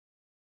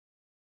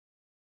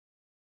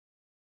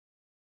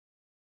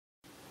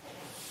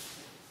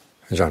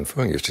Ajahn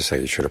Fuang used to say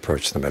you should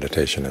approach the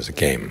meditation as a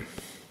game,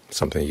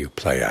 something you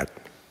play at.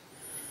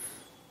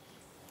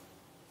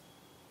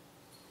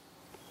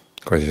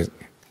 Of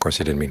course,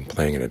 he didn't mean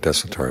playing in a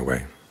desultory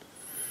way.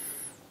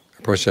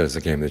 Approach it as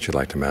a game that you'd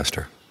like to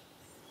master.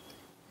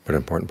 But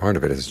an important part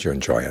of it is that you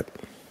enjoy it.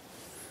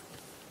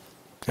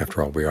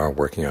 After all, we are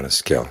working on a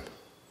skill.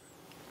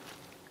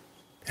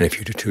 And if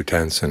you do too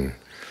tense and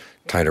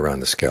tight around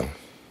the skill,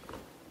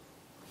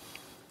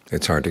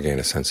 it's hard to gain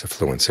a sense of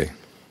fluency.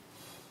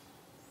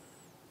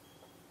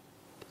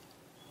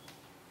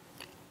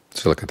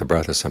 So look at the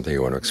breath as something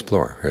you want to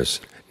explore.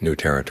 Here's new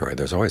territory.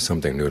 There's always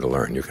something new to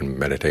learn. You can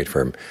meditate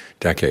for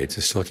decades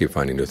and still keep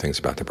finding new things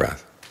about the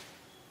breath,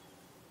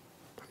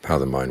 how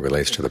the mind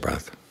relates to the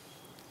breath.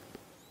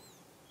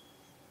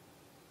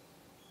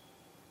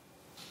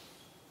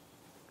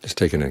 Just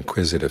take an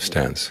inquisitive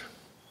stance.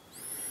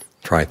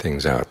 Try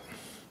things out.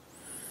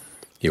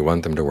 You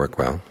want them to work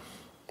well.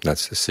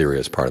 That's the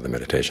serious part of the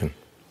meditation.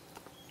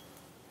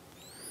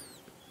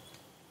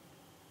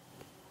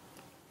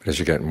 But as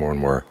you get more and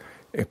more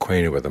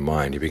acquainted with the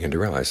mind, you begin to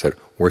realize that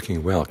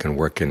working well can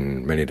work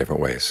in many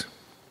different ways.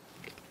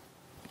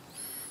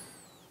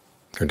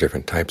 There are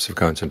different types of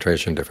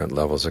concentration, different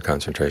levels of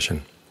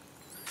concentration,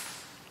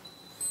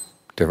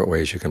 different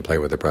ways you can play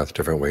with the breath,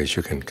 different ways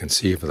you can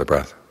conceive of the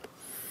breath.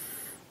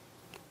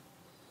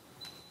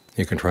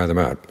 You can try them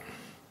out.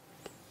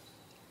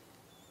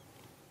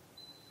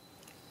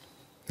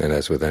 And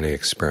as with any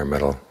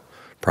experimental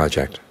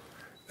project,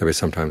 there'll be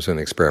sometimes when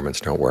the experiments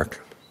don't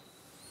work.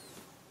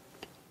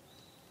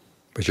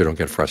 But you don't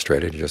get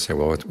frustrated. You just say,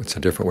 well, what's a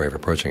different way of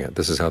approaching it?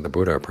 This is how the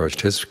Buddha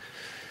approached his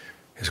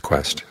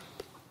quest.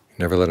 He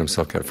never let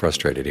himself get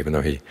frustrated, even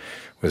though he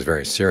was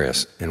very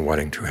serious in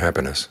wanting true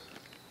happiness.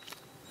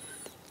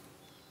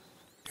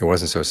 He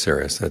wasn't so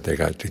serious that they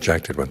got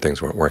dejected when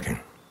things weren't working.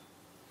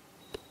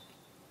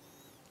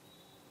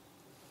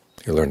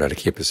 He learned how to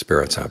keep his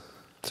spirits up.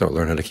 So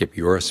learn how to keep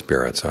your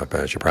spirits up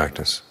as you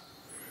practice.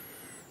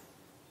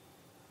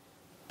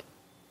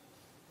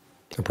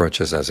 Approach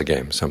this as a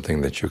game,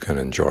 something that you can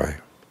enjoy,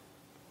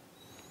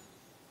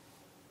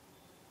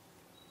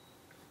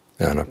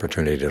 an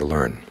opportunity to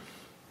learn.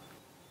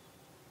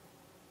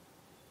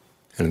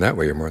 And in that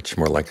way you're much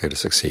more likely to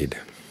succeed.